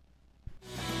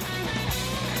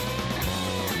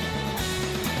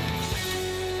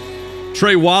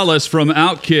 Trey Wallace from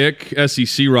Outkick,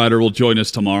 SEC writer, will join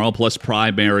us tomorrow, plus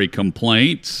primary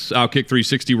complaints. Outkick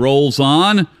 360 rolls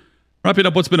on. Wrapping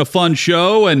up what's been a fun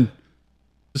show and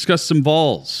discuss some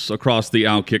Vols across the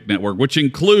Outkick network, which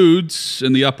includes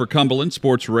in the Upper Cumberland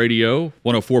Sports Radio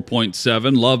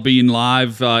 104.7. Love being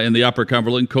live in the Upper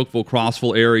Cumberland, Cookeville,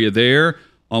 Crossville area there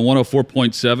on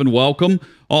 104.7. Welcome.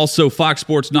 Also, Fox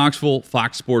Sports Knoxville,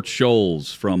 Fox Sports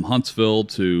Shoals, from Huntsville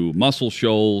to Muscle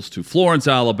Shoals to Florence,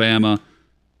 Alabama.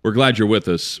 We're glad you're with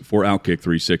us for Outkick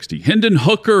 360. Hendon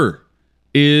Hooker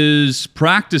is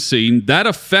practicing. That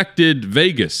affected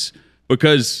Vegas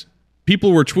because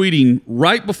people were tweeting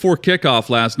right before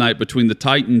kickoff last night between the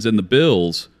Titans and the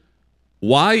Bills.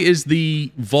 Why is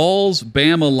the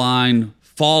Vols-Bama line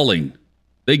falling?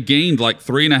 They gained like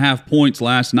 3.5 points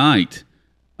last night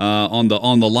on the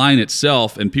line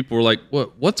itself, and people were like,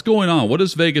 "What's going on? What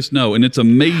does Vegas know?" And it's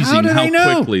amazing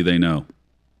how quickly they know.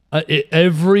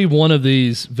 Every one of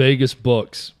these Vegas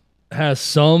books has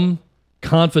some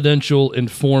confidential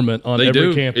informant on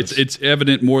every campus. It's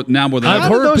evident more than I've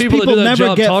heard people that do that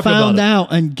job talk about it. Never get found out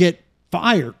and get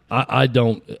fired. I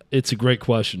don't. It's a great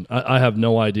question. I have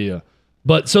no idea.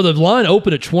 But so the line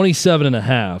opened at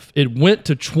 27.5. It went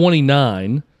to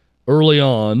 29 early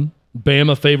on.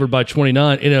 Bama favored by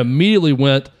 29, and it immediately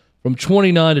went from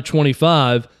 29 to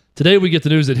 25. Today we get the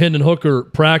news that Hendon Hooker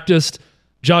practiced.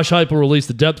 Josh Heupel released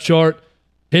the depth chart.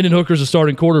 Hendon Hooker's a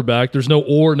starting quarterback. There's no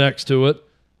or next to it.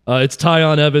 It's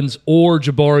Tyon Evans or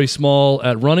Jabari Small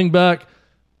at running back.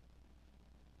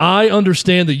 I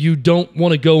understand that you don't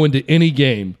want to go into any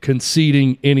game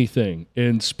conceding anything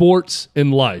in sports, in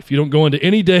life. You don't go into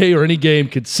any day or any game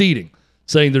conceding,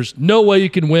 saying there's no way you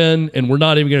can win and we're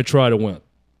not even going to try to win.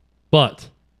 But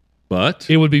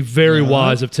it would be very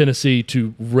wise of Tennessee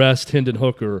to rest Hendon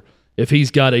Hooker if he's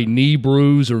got a knee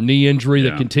bruise or knee injury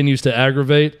that continues to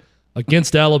aggravate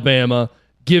against Alabama.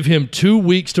 Give him 2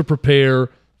 weeks to prepare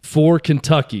for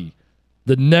Kentucky,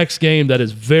 the next game that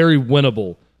is very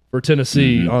winnable for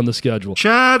Tennessee on the schedule.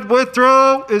 Chad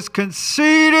Withrow is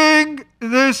conceding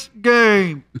this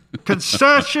game.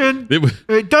 Concession.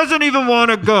 It doesn't even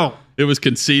want to go. It was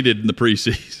conceded in the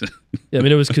preseason. Yeah, I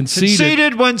mean, it was conceded.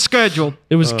 Conceded when scheduled.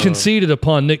 It was conceded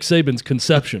upon Nick Saban's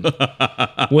conception.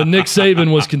 When Nick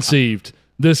Saban was conceived,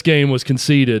 this game was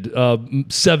conceded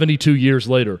 72 years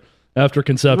later after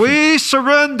conception. We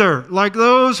surrender like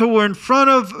those who were in front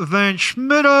of Van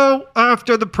Schmittou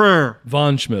after the prayer.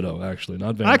 Von Schmittou, actually,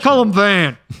 not Van. I call him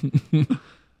Van.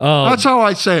 That's how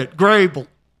I say it. Grable.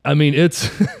 I mean, it's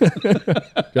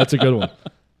that's a good one.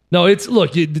 No,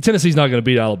 look, Tennessee's not going to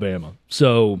beat Alabama,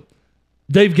 so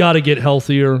they've got to get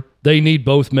healthier. They need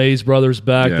both Mays brothers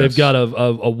back. Yes. They've got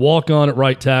a walk-on at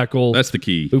right tackle. That's the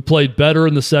key. Who played better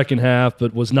in the second half,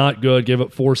 but was not good. Gave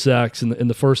up 4 sacks in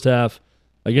the first half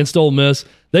against Ole Miss.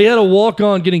 They had a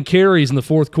walk-on getting carries in the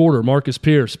fourth quarter, Marcus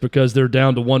Pierce, because they're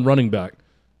down to one running back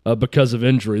because of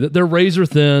injury. They're razor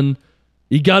thin.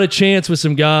 You got a chance with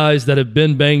some guys that have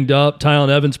been banged up. Tylen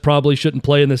Evans probably shouldn't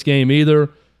play in this game either.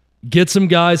 Get some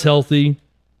guys healthy.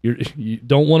 You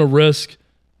don't want to risk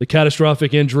the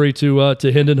catastrophic injury to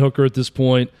Hendon Hooker at this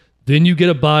point. Then you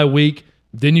get a bye week.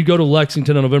 Then you go to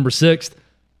Lexington on November 6th.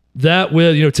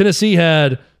 Tennessee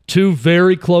had 2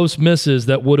 very close misses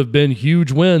that would have been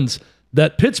huge wins.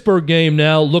 That Pittsburgh game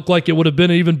now looked like it would have been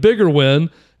an even bigger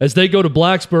win as they go to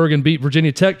Blacksburg and beat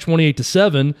Virginia Tech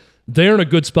 28-7. They're in a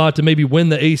good spot to maybe win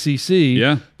the ACC.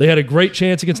 Yeah. They had a great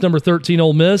chance against number 13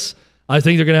 Ole Miss. I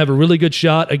think they're going to have a really good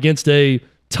shot against a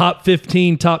top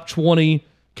 15, top 20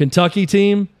 Kentucky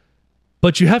team.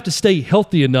 But you have to stay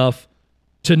healthy enough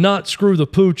to not screw the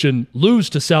pooch and lose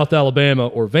to South Alabama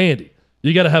or Vandy.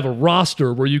 You got to have a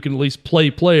roster where you can at least play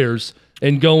players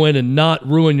and go in and not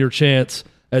ruin your chance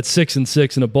at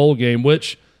 6-6 in a bowl game,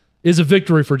 which is a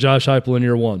victory for Josh Heupel in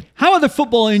year one. How are the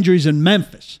football injuries in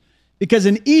Memphis? Because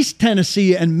in East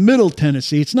Tennessee and Middle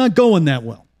Tennessee, it's not going that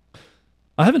well.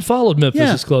 I haven't followed Memphis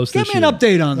as close this year. Give me an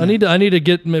update on that. I need to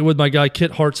get with my guy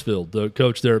Kit Hartsfield, the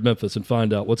coach there at Memphis, and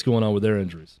find out what's going on with their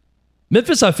injuries.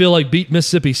 Memphis, I feel like, beat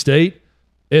Mississippi State,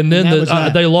 and then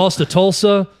they lost to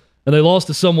Tulsa, and they lost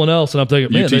to someone else, and I'm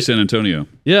thinking, man, UT San Antonio.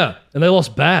 Yeah, and they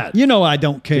lost bad. I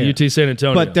don't care. To UT San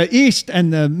Antonio. But the East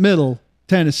and the Middle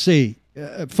Tennessee,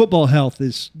 football health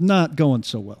is not going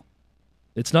so well.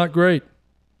 It's not great.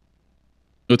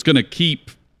 It's going to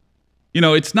keep...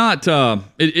 it's not.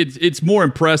 It's more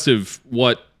impressive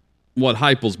what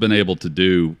Heupel's been able to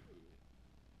do,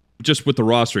 just with the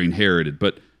roster he inherited.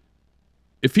 But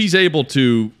if he's able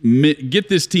to get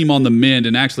this team on the mend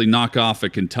and actually knock off a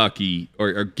Kentucky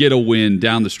or get a win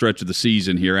down the stretch of the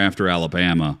season here after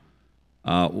Alabama,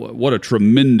 what a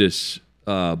tremendous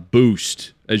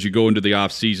boost as you go into the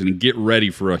offseason and get ready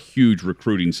for a huge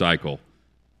recruiting cycle.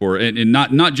 And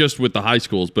not just with the high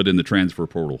schools, but in the transfer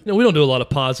portal. We don't do a lot of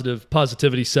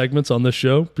positivity segments on this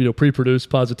show.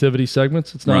 Pre-produced positivity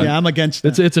segments. It's not. Right. Yeah, I'm against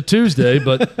that. It's a Tuesday,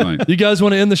 but right. You guys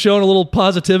want to end the show on a little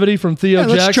positivity from Theo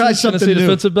Jackson, Tennessee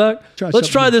defensive back? Let's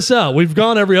try this out. We've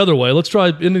gone every other way. Let's try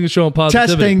ending the show on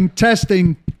positivity.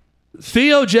 Testing.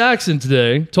 Theo Jackson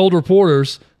today told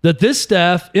reporters that this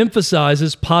staff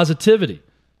emphasizes positivity.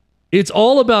 It's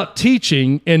all about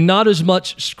teaching and not as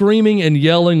much screaming and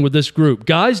yelling with this group.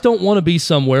 Guys don't want to be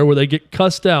somewhere where they get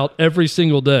cussed out every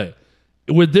single day.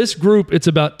 With this group, it's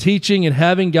about teaching and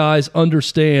having guys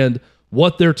understand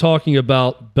what they're talking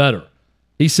about better.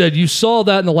 He said, you saw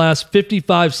that in the last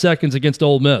 55 seconds against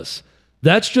Ole Miss.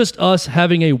 That's just us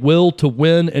having a will to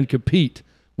win and compete.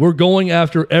 We're going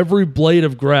after every blade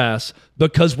of grass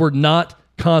because we're not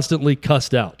constantly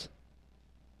cussed out.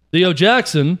 Theo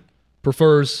Jackson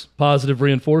prefers positive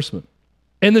reinforcement.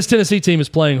 And this Tennessee team is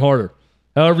playing harder.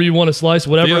 However you want to slice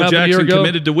whatever Theo happened Jackson a year ago.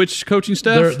 Committed to which coaching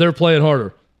staff? They're playing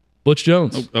harder. Butch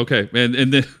Jones. Oh, okay.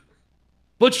 And then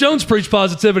Butch Jones preached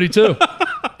positivity too.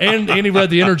 and he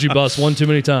read the energy bus one too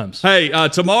many times. Hey,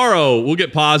 tomorrow we'll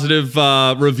get positive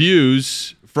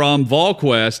reviews from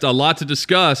VolQuest. A lot to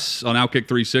discuss on Outkick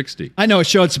 360. I know a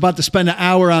show it's about to spend an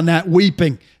hour on that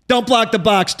weeping. Don't block the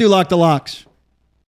box, do lock the locks.